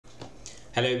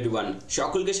Hello everyone,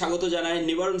 সকলকে স্বাগত জানাই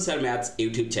নিবারণ স্যার ম্যাথস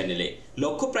ইউটিউব চ্যানেলে।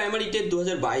 লক্ষ্য প্রাইমারি টেট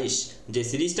 2022 যে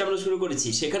সিরিজটা আমরা শুরু করেছি,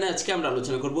 সেখানে আজকে আমরা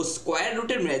আলোচনা করব স্কোয়ার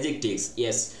রুটের magic tricks.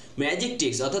 Yes, magic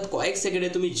tricks, অর্থাৎ কয়েক সেকেন্ডে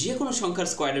তুমি যে কোনো সংখ্যার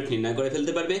স্কোয়ার রুট নির্ণয় করে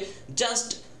ফেলতে পারবে। জাস্ট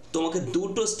তোমাকে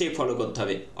দুটো স্টেপ ফলো করতে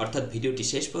হবে, অর্থাৎ ভিডিওটি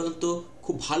শেষ পর্যন্ত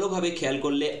খুব ভালোভাবে খেয়াল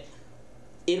করলে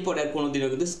এরপর আর কোনো দিনও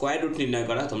কিন্তু স্কোয়ার রুট নির্ণয়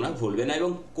করা তোমরা ভুলবে না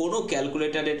এবং কোনো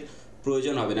ক্যালকুলেটারের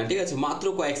প্রয়োজন হবে না। ঠিক আছে, মাত্র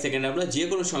কয়েক সেকেন্ডে আমরা যে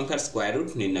কোনো সংখ্যার স্কোয়ার রুট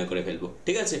নির্ণয় করে ফেলবো।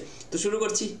 ঠিক আছে, তো শুরু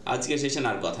করছি আজকের সেশন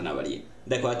আর কথা না বাড়িয়ে।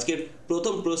 দেখো, আজকের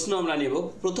প্রথম প্রশ্ন আমরা নেব।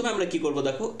 প্রথমে আমরা কি করব,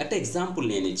 দেখো একটা এক্সাম্পল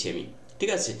নিয়ে নিচ্ছি আমি।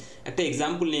 ঠিক আছে, একটা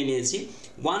এক্সাম্পল নিয়ে নিয়েছি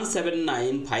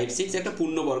 17956, একটা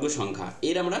পূর্ণবর্গ সংখ্যা।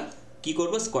 এর আমরা কি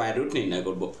করব, স্কোয়ার রুট নির্ণয়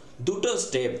করব। দুটো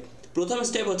স্টেপ। প্রথম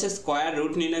স্টেপ হচ্ছে স্কোয়ার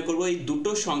রুট নির্ণয় করব। এই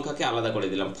দুটো সংখ্যাকে আলাদা করে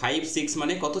দিলাম। 5 6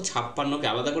 মানে কত, 56কে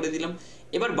আলাদা করে দিলাম।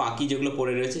 এবার বাকি যেগুলো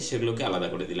পড়ে রয়েছে সেগুলোকে আলাদা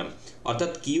করে দিলাম।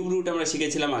 অর্থাৎ কিউব রুট আমরা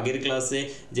শিখেছিলাম আগের ক্লাসে,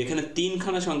 যেখানে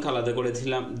তিনখানা সংখ্যা আলাদা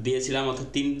করেছিলাম দিয়েছিলাম, অর্থাৎ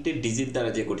তিনটে ডিজিট দ্বারা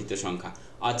যে গঠিত সংখ্যা।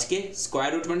 আজকে স্কোয়ার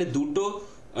রুট মানে দুটো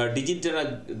ডিজিট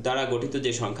দ্বারা গঠিত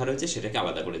যে সংখ্যা রয়েছে সেটাকে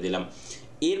আলাদা করে দিলাম।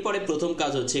 এরপরে প্রথম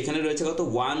কাজ হচ্ছে, এখানে রয়েছে কত,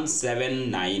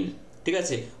 179। ঠিক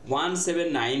আছে,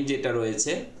 179 যেটা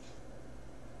রয়েছে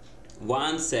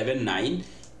 179,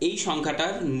 এই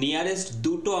সংখ্যাটার নিয়ারেস্ট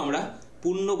দুটো আমরা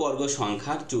পূর্ণবর্গ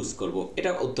সংখ্যা চুজ করব।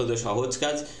 এটা অত্যন্ত সহজ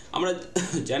কাজ। আমরা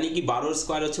জানি কি 12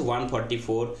 স্কোয়ার হচ্ছে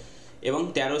 144 এবং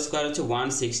 13 স্কোয়ার হচ্ছে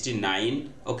 169।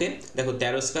 ওকে, দেখো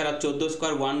 13 স্কোয়ার আর 14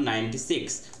 স্কোয়ার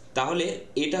 196। তাহলে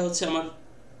এটা হচ্ছে আমার,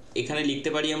 এখানে লিখতে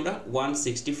পারি আমরা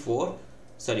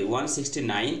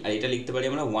 169, আর এটা লিখতে পারি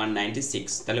আমরা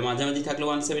 196। তাহলে মাঝামাঝি থাকলো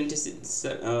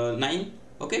 179।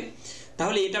 ওকে,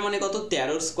 তাহলে এটা মানে কত,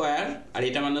 13 স্কোয়ার, আর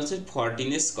এটা মানে হচ্ছে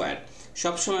 14 স্কোয়ার।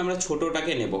 সবসময় আমরা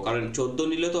ছোটোটাকে নেব, কারণ 14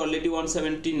 নিলে তো অলরেডি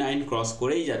 179 ক্রস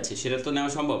করেই যাচ্ছে, সেটা তো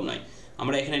নেওয়া সম্ভব নয়।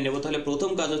 আমরা এখানে নেব, তাহলে প্রথম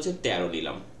কাজ হচ্ছে 13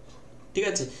 নিলাম। ঠিক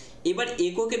আছে, এবার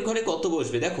এককের ঘরে কত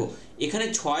বসবে, দেখো এখানে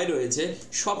 6 রয়েছে।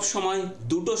 সব সময়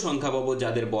দুটো সংখ্যা পাবো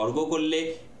যাদের বর্গ করলে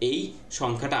এই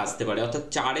সংখ্যাটা আসতে পারে। অর্থাৎ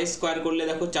 4 স্কোয়ার করলে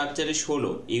দেখো 4 4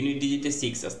 16, ইউনিট ডিজিটে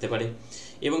 6 আসতে পারে।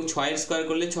 এবং 6 স্কোয়ার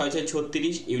করলে 6 6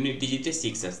 36, ইউনিট ডিজিটে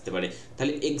 6 আসতে পারে।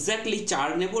 তাহলে এক্স্যাক্টলি 4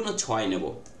 নেব না 6 নেব,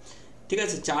 ঠিক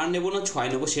আছে, 4 নেব না 6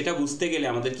 নেব, সেটা বুঝতে গেলে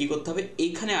আমাদের কি করতে হবে,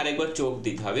 এইখানে আরেকবার চোখ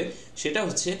দিতে হবে। সেটা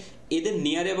হচ্ছে এদের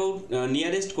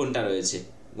নিয়ারেস্ট কোনটা রয়েছে,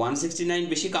 169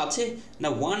 বেশি কাছে না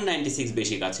 196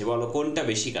 বেশি কাছে, বলো কোনটা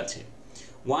বেশি কাছে।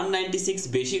 196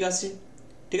 বেশি কাছে।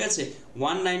 ঠিক আছে,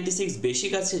 196 বেশি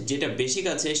কাছে, যেটা বেশি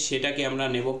কাছে সেটাকে আমরা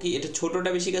নেব কি, এটা ছোটোটা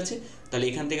বেশি কাছে, তাহলে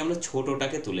এখান থেকে আমরা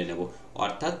ছোটোটাকে তুলে নেব।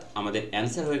 অর্থাৎ আমাদের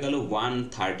অ্যান্সার হয়ে গেল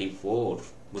 134।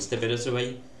 বুঝতে পেরেছো ভাই?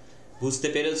 বুঝতে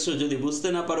পেরেছো? যদি বুঝতে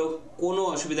না পারো কোনো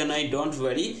অসুবিধা নাই, ডোন্ট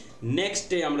ওয়ারি।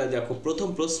 নেক্সটে আমরা দেখো প্রথম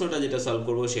প্রশ্নটা যেটা সলভ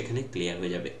করবো সেখানে ক্লিয়ার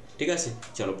হয়ে যাবে। ঠিক আছে,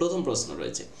 চলো প্রথম প্রশ্ন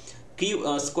রয়েছে কি,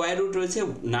 স্কোয়ার রুট রয়েছে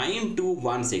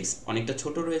 9216, অনেকটা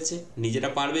ছোট রয়েছে, নিজেরা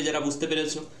পারবে যারা বুঝতে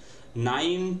পেরেছো।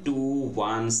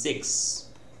 9216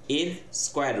 এর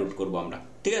স্কোয়ার রুট করবো আমরা।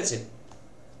 ঠিক আছে,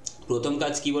 প্রথম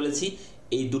কাজ কি বলেছি,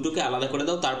 এই দুটোকে আলাদা করে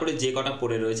দাও, তারপরে যে কটা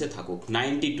পড়ে রয়েছে থাকুক।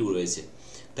 92 রয়েছে,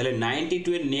 তাহলে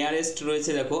 92 এর নিয়ারেস্ট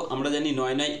রয়েছে, দেখো আমরা জানি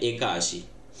 9 9 81,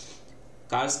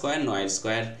 কার স্কোয়ার, 9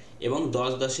 স্কোয়ার, এবং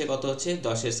 10 10 কত হচ্ছে,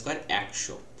 10 স্কোয়ার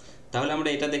 100। তাহলে আমরা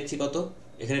এটা দেখছি কত,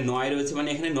 এখানে 9 রয়েছে, মানে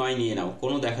এখানে 9 নিয়ে নাও,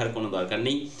 কোনো দেখার কোনো দরকার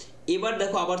নেই। এবার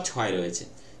দেখো আবার 6 রয়েছে,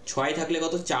 6 থাকলে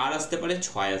কত, 4 আসতে পারে,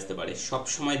 6 আসতে পারে। সব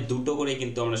সময় দুটো করে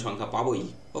কিন্তু আমরা সংখ্যা পাবোই।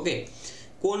 ওকে,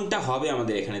 কোনটা হবে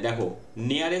আমাদের এখানে, দেখো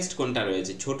নিয়ারেস্ট কোনটা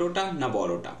রয়েছে, ছোটোটা না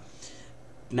বড়টা।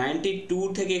 92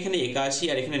 থেকে এখানে 81,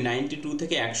 আর এখানে 92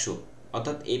 থেকে 100,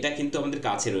 অর্থাৎ এটা কিন্তু আমাদের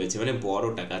কাছে রয়েছে, মানে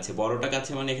বড়টা কাছে। বড়টা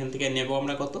কাছে মানে এখান থেকে নেব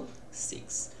আমরা কত, 6,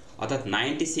 অর্থাৎ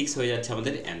 96 হয়ে যাচ্ছে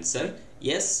আমাদের অ্যান্সার।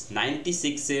 ইয়েস,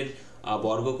 96 এর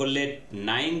বর্গ করলে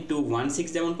 9216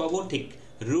 যেমন পাবো, ঠিক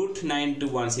রুট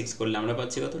 9216 করলে আমরা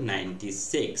পাচ্ছি কত,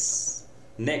 96।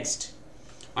 নেক্সট,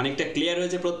 অনেকটা ক্লিয়ার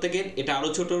হয়েছে প্রত্যেকের। এটা আরও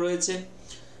ছোট রয়েছে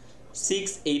 6,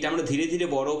 এইটা আমরা ধীরে ধীরে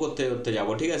বড় করতে করতে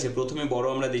যাবো। ঠিক আছে, প্রথমে বড়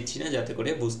আমরা দিচ্ছি না, যাতে করে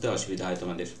বুঝতে অসুবিধা হয়,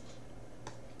 তোমাদের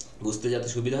বুঝতে যাতে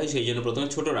সুবিধা হয় সেই জন্য প্রথমে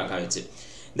ছোট রাখা হয়েছে।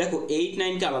 দেখো 8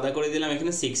 9কে আলাদা করে দিলাম,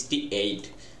 এখানে 68।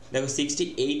 দেখো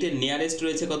 68 এর নিয়ারেস্ট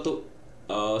রয়েছে কত,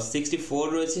 64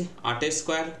 রয়েছে, 8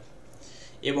 স্কোয়ার,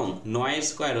 এবং 9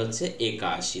 স্কোয়ার হচ্ছে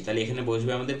 81। তাহলে এখানে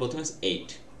বসবে আমাদের প্রথমে 8।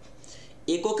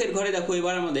 এককের ঘরে দেখো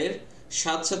এবার আমাদের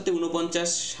 7 7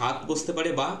 49, 7 বসতে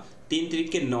পারে, বা 3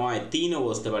 3 9, 3ও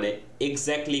বসতে পারে।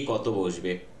 এক্স্যাক্টলি কত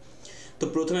বসবে, তো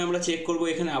প্রথমে আমরা চেক করব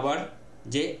এখানে আবার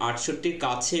যে 68-র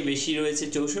কাছে বেশি রয়েছে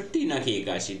 64 নাকি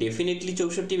 81। ডেফিনেটলি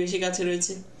 64 বেশি কাছে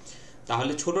রয়েছে,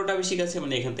 তাহলে ছোটোটা বেশি কাছে,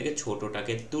 মানে এখান থেকে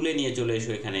ছোটোটাকে তুলে নিয়ে চলে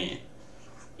এসো এখানে।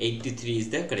 83 ইজ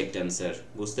দ্য কারেক্ট অ্যান্সার।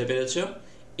 বুঝতে পেরেছো?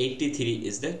 83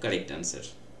 ইজ দ্য কারেক্ট অ্যান্সার।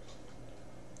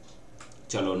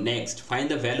 চলো next, find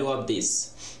the value of this.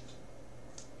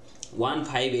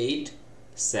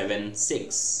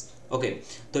 15876। ওকে,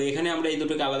 তো এখানে আমরা এই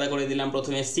দুটোকে আলাদা করে দিলাম।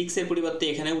 প্রথমে 6 এর পরিবর্তে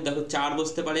এখানেও দেখো 4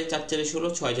 বসতে পারে, 4 4 16,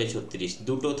 6 6 36,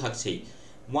 দুটো থাকছেই।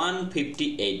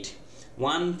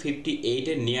 158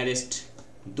 এর নিয়ারেস্ট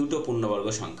দুটো পূর্ণবর্গ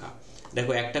সংখ্যা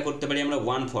দেখো, একটা করতে পারি আমরা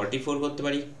 144 করতে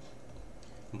পারি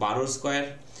 12 স্কোয়ার,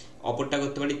 অপরটা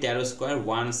করতে পারি 13 স্কোয়ার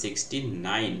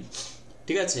 169।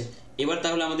 ঠিক আছে, এবার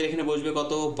তাহলে আমাদের এখানে বসবে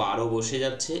কত, 12 বসে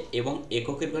যাচ্ছে এবং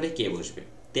এককের ঘরে কে বসবে,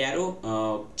 13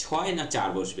 6 না 4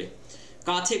 বসবে।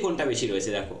 কাছে কোনটা বেশি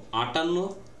রয়েছে দেখো, 58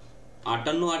 আর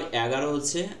 11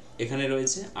 হচ্ছে এখানে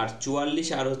রয়েছে, আর 44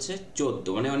 আর হচ্ছে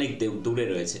 14, মানে অনেক দূরে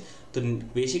রয়েছে। তো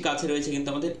বেশি কাছে রয়েছে কিন্তু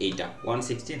আমাদের এইটা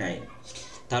 169।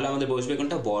 তাহলে আমাদের বসবে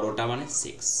কোনটা, বড়টা মানে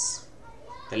 6।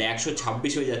 তাহলে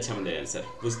 126 হয়ে যাচ্ছে আমাদের অ্যান্সার।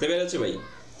 বুঝতে পেরেছো ভাই,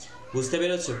 বুঝতে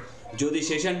পেরেছো? যদি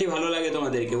সেশনটি ভালো লাগে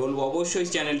তোমাদেরকে বলবো অবশ্যই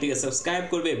চ্যানেলটিকে সাবস্ক্রাইব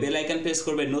করবে, বেল আইকন প্রেস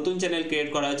করবে। নতুন চ্যানেল ক্রিয়েট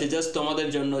করা হয়েছে জাস্ট তোমাদের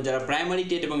জন্য, যারা প্রাইমারি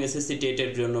টেট এবং এসএসসি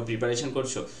টেটের জন্য প্রিপারেশন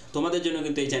করছো তোমাদের জন্য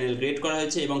কিন্তু এই চ্যানেল ক্রিয়েট করা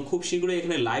হয়েছে। এবং খুব শীঘ্রই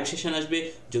এখানে লাইভ সেশন আসবে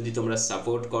যদি তোমরা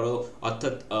সাপোর্ট করো,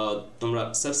 অর্থাৎ তোমরা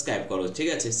সাবস্ক্রাইব করো। ঠিক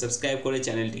আছে, সাবস্ক্রাইব করে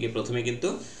চ্যানেলটিকে প্রথমে কিন্তু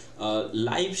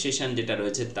লাইভ সেশন যেটা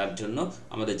রয়েছে তার জন্য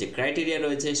আমাদের যে ক্রাইটেরিয়া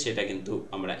রয়েছে সেটা কিন্তু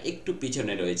আমরা একটু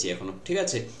পিছনে রয়েছি এখনো। ঠিক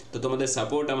আছে, তো তোমাদের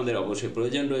সাপোর্ট আমাদের অবশ্যই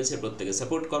প্রয়োজন রয়েছে, প্রত্যেকে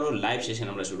সাপোর্ট করো। লাইভ সেশন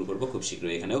আমরা শুরু করবো খুব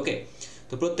শীঘ্রই এখানে। ওকে,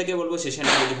 তো প্রত্যেকে বলবো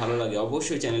সেশনটা যদি ভালো লাগে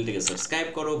অবশ্যই চ্যানেলটিকে সাবস্ক্রাইব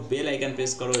করো, বেল আইকন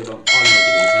প্রেস করো এবং অল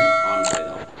নোটিফিকেশন অন করে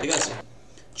দাও। ঠিক আছে,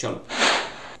 চলো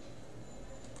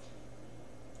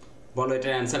বলো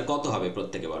এটার অ্যান্সার কত হবে,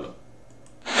 প্রত্যেকে বলো।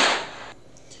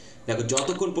 দেখো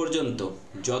যতক্ষণ পর্যন্ত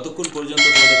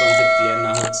তোমাদের কনসেপ্ট ক্লিয়ার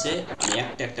না হচ্ছে আমি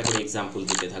একটা একটা করে এক্সাম্পল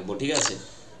দিতে থাকবো। ঠিক আছে,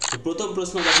 তো প্রথম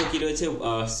প্রশ্ন দেখো কি রয়েছে,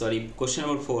 সরি কোশ্চেন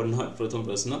নম্বর 4 নয়, প্রথম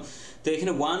প্রশ্ন। তো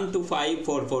এখানে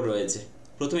 12544 রয়েছে।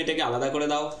 প্রথমে এটাকে আলাদা করে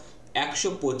দাও।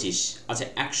 125, আচ্ছা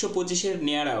 125-এর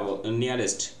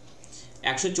নিয়ারেস্ট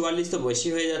 144 তো বেশি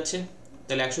হয়ে যাচ্ছে,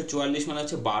 তাহলে 144 মানে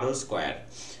হচ্ছে 12 স্কোয়ার,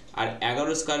 আর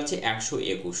 11 স্কোয়ার হচ্ছে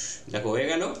 121। দেখো হয়ে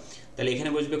গেল। তাহলে এখানে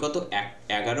বসবে কত,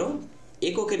 11।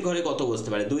 এককের ঘরে কত বসতে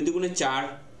পারে, 2 দুগুণে 4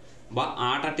 বা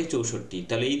 8 8 64,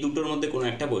 তাহলে এই দুটোর মধ্যে কোনো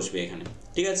একটা বসবে এখানে।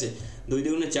 ঠিক আছে, 2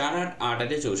 দুগুণে 4 আর 8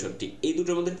 8 64, এই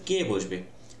দুটোর মধ্যে কে বসবে?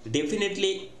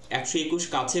 ডেফিনেটলি 121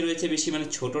 কাছে রয়েছে বেশি, মানে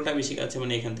ছোটটা বেশি কাছে,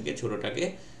 মানে এখান থেকে ছোটটাকে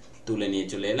তুলে নিয়ে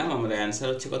চলে এলাম। আমাদের অ্যান্সার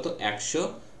হচ্ছে কত,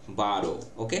 112।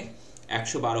 ওকে,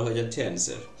 112 হয়ে যাচ্ছে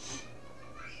অ্যান্সার।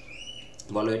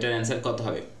 বলো এটার অ্যান্সার কত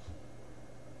হবে?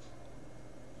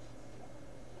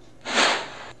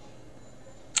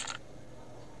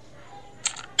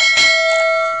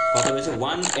 কত হয়েছে,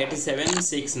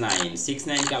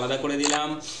 18769 কে আলাদা করে দিলাম।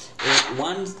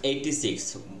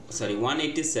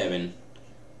 187।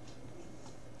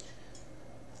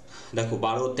 দেখো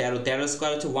 12 13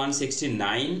 স্কোয়ার হচ্ছে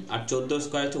 169 আর 14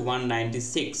 স্কোয়ার হচ্ছে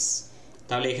 196।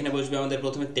 তাহলে এখানে বসবে আমাদের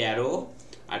প্রথমে 13,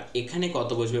 আর এখানে কত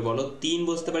বসবে বলো, 3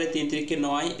 বসতে পারে, 3 3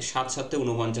 9, 7 7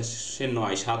 49,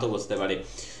 9 7ও বসতে পারে।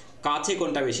 কাছে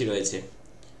কোনটা বেশি রয়েছে,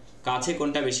 কাছে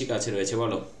কোনটা বেশি কাছে রয়েছে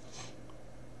বলো।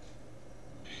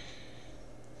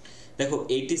 দেখো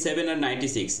 87 আর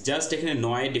 96 জাস্ট এখানে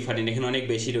 9 ডিফারেন্ট, এখানে অনেক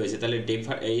বেশি রয়েছে, তাহলে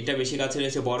এটা বেশি কাছে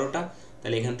রয়েছে বড়টা,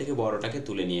 তাহলে এখান থেকে বড়টাকে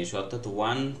তুলে নিয়ে এসো, অর্থাৎ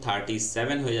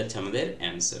 137 হয়ে যাচ্ছে আমাদের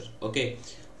অ্যান্সার। ওকে,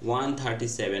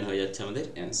 137 হয়ে যাচ্ছে আমাদের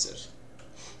অ্যান্সার।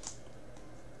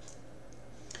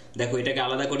 দেখো এটাকে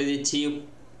আলাদা করে দিচ্ছি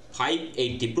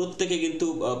 580। প্রত্যেকে কিন্তু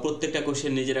প্রত্যেকটা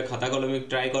কোশ্চেন নিজেরা খাতা কলমে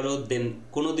ট্রাই করো, দেন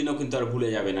কোনোদিনও কিন্তু আর ভুলে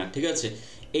যাবে না। ঠিক আছে,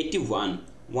 81,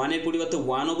 1-এর পরিবর্তে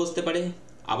 1ও বসতে পারে,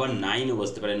 আবার 9ও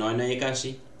বসতে পারে। 9 9 81,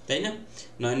 তাই না?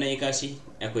 9 9 81,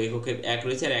 এককে 1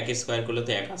 রয়েছে, আর 1 স্কোয়ার করলে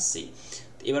তো 1 আসছেই।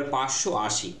 এবার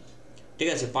 580। ঠিক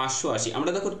আছে, 580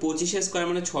 আমরা দেখো 25 স্কোয়ার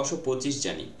মানে 625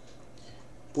 জানি,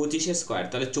 25 স্কোয়ার,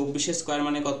 তাহলে 24 স্কোয়ার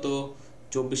মানে কত,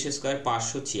 24 স্কোয়ার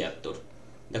 576।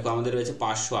 দেখো আমাদের রয়েছে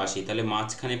 580, তাহলে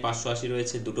মাঝখানে 580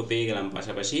 রয়েছে, দুটো পেয়ে গেলাম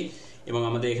পাশাপাশি, এবং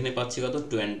আমাদের এখানে পাচ্ছি কত,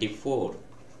 24।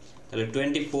 তাহলে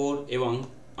 24, এবং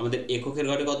আমাদের এককের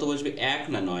ঘরে কত বসবে, 1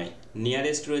 না 9,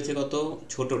 নিয়ারেস্ট রয়েছে কত,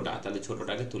 ছোটটা, তাহলে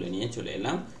ছোটটাকে তুলে নিয়ে চলে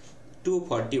এলাম।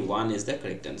 241 is the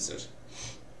correct answer.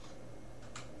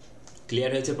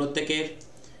 Clear হয়েছে প্রত্যেকের?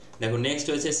 দেখো নেক্সট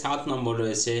রয়েছে 7 নম্বর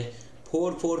রয়েছে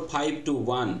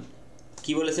 44521।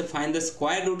 কি বলেছে, find the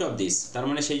square root of this. তার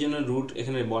মানে সেই জন্য রুট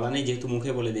এখানে বলা নেই, যেহেতু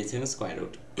মুখে বলে দিয়েছে স্কোয়ার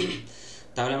রুট।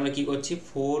 তাহলে আমরা কি করছি,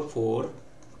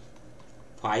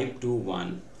 44521।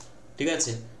 ঠিক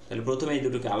আছে, তাহলে প্রথমে এই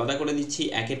দুটোকে আলাদা করে দিচ্ছি।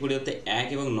 1-এর পরিবর্তে 1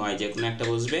 এবং 9 যে কোনো একটা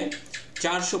বসবে।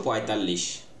 445।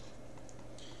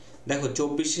 দেখো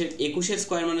 21-এর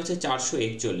স্কোয়ার মানে হচ্ছে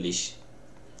 441,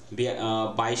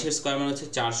 22-এর স্কোয়ার মানে হচ্ছে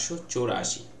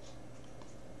 484।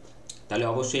 তাহলে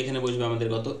অবশ্যই এখানে বসবে আমাদের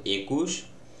কত, 21,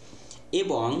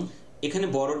 এবং এখানে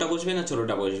বড়টা বসবে না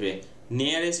ছোটটা বসবে,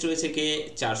 নিয়ারেস্ট রয়েছে কে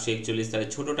 441, তাহলে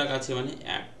ছোটোটা কাছে মানে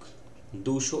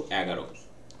 211,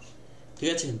 ঠিক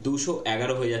আছে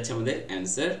 211 হয়ে যাচ্ছে আমাদের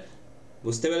অ্যান্সার।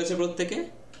 বুঝতে পেরেছো প্রত্যেকে?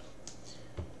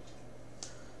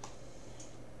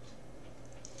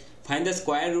 Find the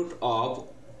square root of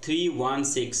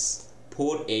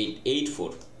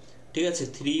 3164884, ঠিক আছে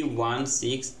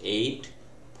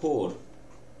 31684,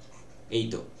 এই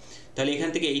তো। তাহলে এখান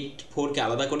থেকে 84কে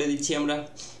আলাদা করে দিচ্ছি আমরা,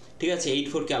 ঠিক আছে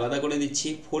 84কে আলাদা করে দিচ্ছি।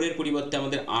 4-এর পরিবর্তে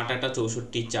আমাদের 8 8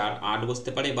 64, 4 8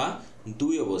 বসতে পারে বা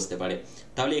 2ও বসতে পারে।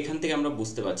 তাহলে এখান থেকে আমরা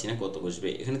বুঝতে পারছি না কত বসবে।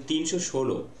 এখানে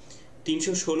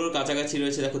 316 কাছাকাছি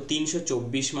রয়েছে। দেখো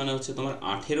 324 মানে হচ্ছে তোমার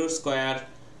 18 স্কোয়ার,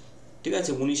 ঠিক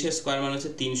আছে 19-এর স্কোয়ার মানে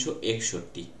হচ্ছে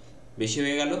 361, বেশি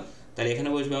হয়ে গেল। তাহলে এখানে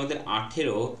বসবে আমাদের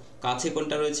 18, কাছে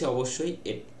কোনটা রয়েছে অবশ্যই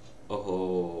ওহো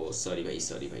সরি ভাই,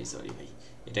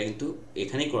 এটা কিন্তু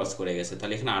এখানেই ক্রস করে গেছে।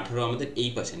 তাহলে এখানে 18 আমাদের এই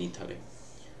পাশে নিতে হবে,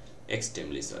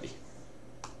 এক্সট্রিমলি সরি।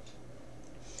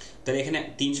 তাহলে এখানে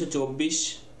 324,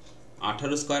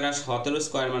 18 স্কোয়ার আর 17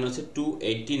 স্কোয়ার মানে হচ্ছে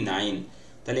 289,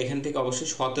 তাহলে এখান থেকে অবশ্যই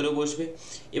 17 বসবে।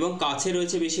 এবং কাছে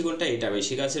রয়েছে বেশি কোনটা, এটা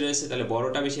বেশি কাছে রয়েছে, তাহলে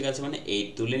বড়টা বেশি কাছে মানে 8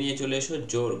 তুলে নিয়ে চলে এসো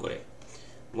জোর করে।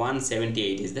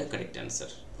 178 ইজ দ্য কারেক্ট অ্যান্সার।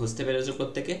 বুঝতে পেরেছো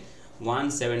প্রত্যেকে?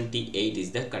 178 ইজ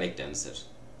দ্য কারেক্ট অ্যান্সার।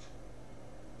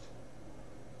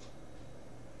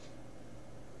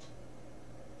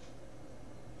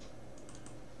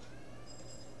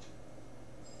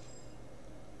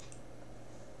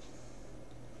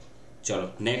 চলো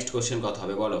নেক্সট কোশ্চেন কথা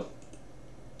হবে, বলো।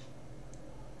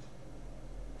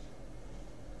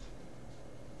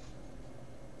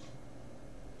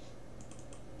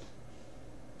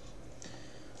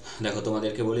 দেখো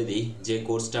তোমাদেরকে বলে দিই যে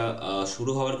কোর্সটা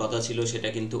শুরু হওয়ার কথা ছিল সেটা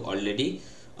কিন্তু অলরেডি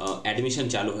অ্যাডমিশন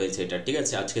চালু হয়েছে এটা, ঠিক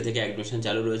আছে আজকে থেকে অ্যাডমিশন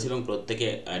চালু রয়েছে এবং প্রত্যেকে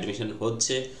অ্যাডমিশন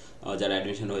হচ্ছে। যারা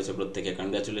অ্যাডমিশন হয়েছে প্রত্যেকে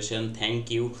কনগ্রাচুলেশন, থ্যাংক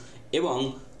ইউ। এবং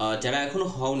যারা এখনও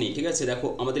হওনি, ঠিক আছে দেখো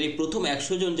আমাদের এই প্রথম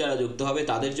 100 জন যারা যুক্ত হবে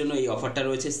তাদের জন্য এই অফারটা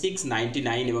রয়েছে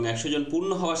 699, এবং 100 জন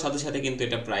পূর্ণ হওয়ার সাথে সাথে কিন্তু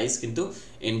এটা প্রাইস কিন্তু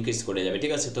ইনক্রিজ করে যাবে,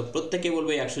 ঠিক আছে। তো প্রত্যেকে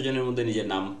বলবো এই 100 জনের মধ্যে নিজের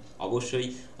নাম অবশ্যই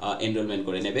এনরোলমেন্ট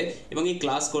করে নেবে। এবং এই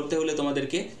ক্লাস করতে হলে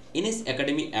তোমাদেরকে এনএস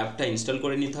একাডেমি অ্যাপটা ইনস্টল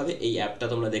করে নিতে হবে। এই অ্যাপটা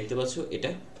তোমরা দেখতে পাচ্ছ, এটা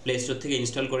প্লে স্টোর থেকে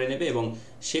ইনস্টল করে নেবে এবং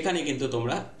সেখানে কিন্তু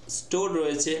তোমরা স্টোর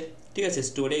রয়েছে, ঠিক আছে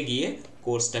স্টোরে গিয়ে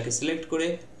কোর্সটাকে সিলেক্ট করে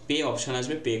পে অপশান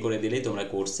আসবে, পে করে দিলেই তোমরা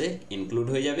কোর্সে ইনক্লুড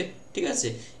হয়ে যাবে, ঠিক আছে।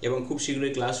 এবং খুব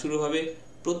শীঘ্রই ক্লাস শুরু হবে।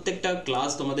 প্রত্যেকটা ক্লাস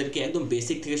তোমাদেরকে একদম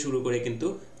বেসিক থেকে শুরু করে কিন্তু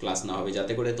ক্লাস নেওয়া হবে,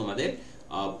 যাতে করে তোমাদের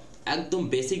একদম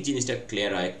বেসিক জিনিসটা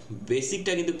ক্লিয়ার হয়।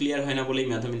 বেসিকটা কিন্তু ক্লিয়ার হয় না বলেই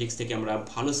ম্যাথামেটিক্স থেকে আমরা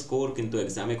ভালো স্কোর কিন্তু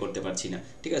এক্সামে করতে পারছি না,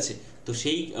 ঠিক আছে। তো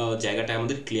সেই জায়গাটা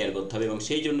আমাদের ক্লিয়ার করতে হবে এবং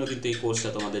সেই জন্য কিন্তু এই কোর্সটা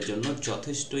তোমাদের জন্য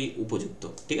যথেষ্টই উপযুক্ত,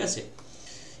 ঠিক আছে।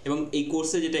 এবং এই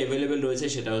কোর্সে যেটা অ্যাভেলেবেল রয়েছে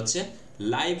সেটা হচ্ছে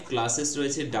লাইভ ক্লাসেস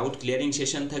রয়েছে, ডাউট ক্লিয়ারিং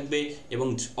সেশন থাকবে এবং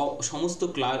সমস্ত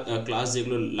ক্লাস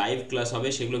যেগুলো লাইভ ক্লাস হবে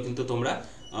সেগুলো কিন্তু তোমরা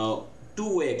 2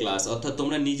 ওয়ে ক্লাস, অর্থাৎ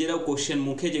তোমরা নিজেরাও কোশ্চেন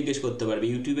মুখে জিজ্ঞেস করতে পারবে।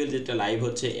 ইউটিউবের যেটা লাইভ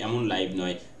হচ্ছে এমন লাইভ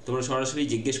নয়, তোমরা সরাসরি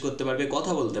জিজ্ঞেস করতে পারবে,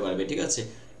 কথা বলতে পারবে, ঠিক আছে।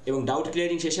 এবং ডাউট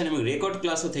ক্লিয়ারিং সেশন এবং রেকর্ড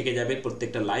ক্লাসও থেকে যাবে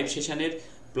প্রত্যেকটা লাইভ সেশনের।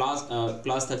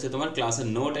 প্লাস থাকছে তোমার ক্লাসের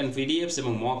নোট অ্যান্ড পিডিএফস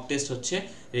এবং মক টেস্ট হচ্ছে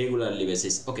রেগুলারলি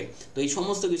বেসিস, ওকে। তো এই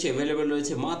সমস্ত কিছু অ্যাভেলেবেল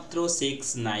রয়েছে মাত্র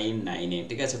 699-এ,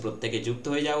 ঠিক আছে। প্রত্যেকে যুক্ত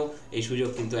হয়ে যাও, এই সুযোগ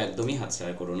কিন্তু একদমই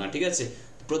হাতছাড়া করো না, ঠিক আছে।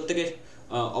 প্রত্যেকের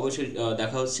অবশ্যই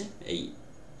দেখা হচ্ছে এই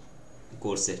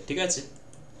কোর্সে, ঠিক আছে।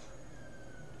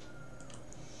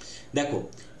 দেখো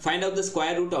find out the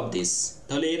square root of this,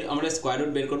 তাহলে এর আমরা স্কোয়ার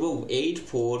রুট বের করবো।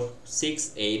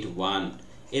 84681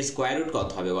 এর স্কোয়ার রুট কত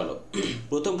হবে বলো।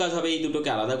 প্রথম কাজ হবে এই দুটোকে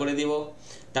আলাদা করে দেব,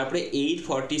 তারপরে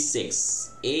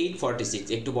 846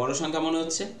 একটু বড় সংখ্যা মনে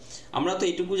হচ্ছে। আমরা তো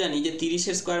এইটুকু জানি যে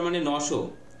 30-এর স্কোয়ার মানে 900,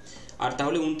 আর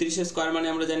তাহলে 29-এর স্কোয়ার মানে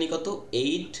আমরা জানি কত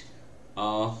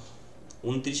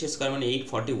 29-এর স্কোয়ার মানে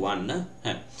 841 না,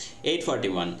 হ্যাঁ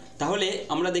 841। তাহলে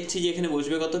আমরা দেখছি যে এখানে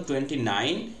বসবে কত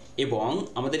 29, এবং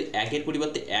আমাদের 1-এর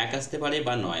পরিবর্তে 1 আসতে পারে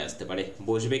বা 9 আসতে পারে।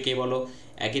 বসবে কে বলো,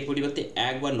 1-এর পরিবর্তে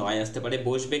 1 বা 9 আসতে পারে,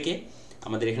 বসবে কে।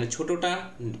 আমাদের এখানে ছোটোটা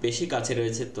বেশি কাছে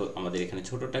রয়েছে, তো আমাদের এখানে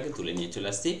ছোটোটাকে তুলে নিয়ে চলে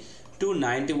আসছি।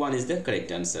 291 ইজ দ্য কারেক্ট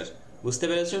অ্যান্সার। বুঝতে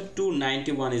পেরেছো,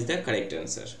 291 is the correct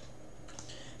answer.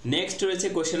 Next রয়েছে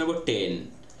question number 10,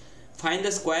 find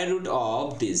the square root of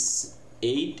this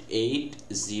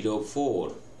 8804।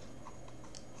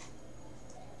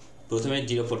 প্রথমে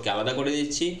 04কে আলাদা করে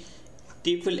দিচ্ছি,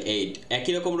 888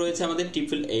 একই রকম রয়েছে আমাদের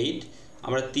 888।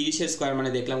 আমরা 30-এর স্কোয়ার মানে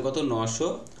দেখলাম কত 900,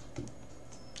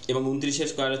 এবং 29-এর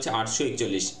স্কোয়ার হচ্ছে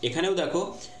 841। এখানেও দেখো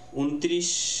 29,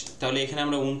 তাহলে এখানে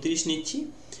আমরা 29 নিচ্ছি,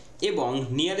 এবং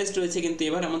নিয়ারেস্ট রয়েছে কিন্তু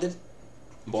এবার আমাদের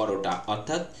বড়টা,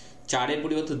 অর্থাৎ 4-এর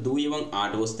পরিবর্তে 2 এবং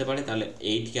 8 বসতে পারে, তাহলে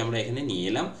 8কে আমরা এখানে নিয়ে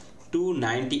এলাম।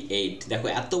 298, দেখো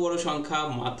এত বড় সংখ্যা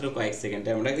মাত্র কয়েক সেকেন্ডে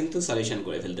আমরা কিন্তু সলিউশন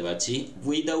করে ফেলতে পারছি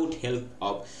উইদাউট হেল্প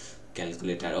অফ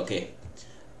ক্যালকুলেটর। ওকে,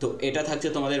 তো এটা থাকছে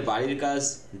তোমাদের বাড়ির কাজ।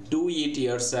 Do it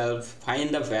yourself, find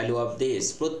the value of this.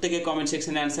 প্রত্যেকে কমেন্ট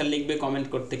সেকশনে অ্যান্সার লিখবে, কমেন্ট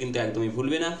করতে কিন্তু একদমই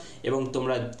ভুলবে না। এবং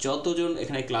তোমরা যতজন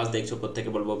এখানে ক্লাস দেখছো প্রত্যেকে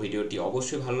বলবো ভিডিওটি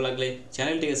অবশ্যই ভালো লাগলে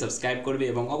চ্যানেলটিকে সাবস্ক্রাইব করবে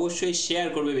এবং অবশ্যই শেয়ার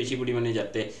করবে বেশি পরিমাণে,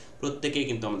 যাতে প্রত্যেকেই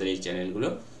কিন্তু আমাদের এই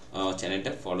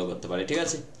চ্যানেলটা ফলো করতে পারে। ঠিক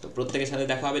আছে, তো প্রত্যেকের সাথে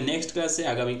দেখা হবে নেক্সট ক্লাসে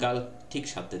আগামীকাল ঠিক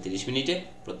 7:30 মিনিটে।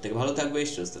 প্রত্যেকে ভালো থাকবে,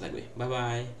 সুস্থ থাকবে, বাই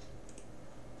বাই।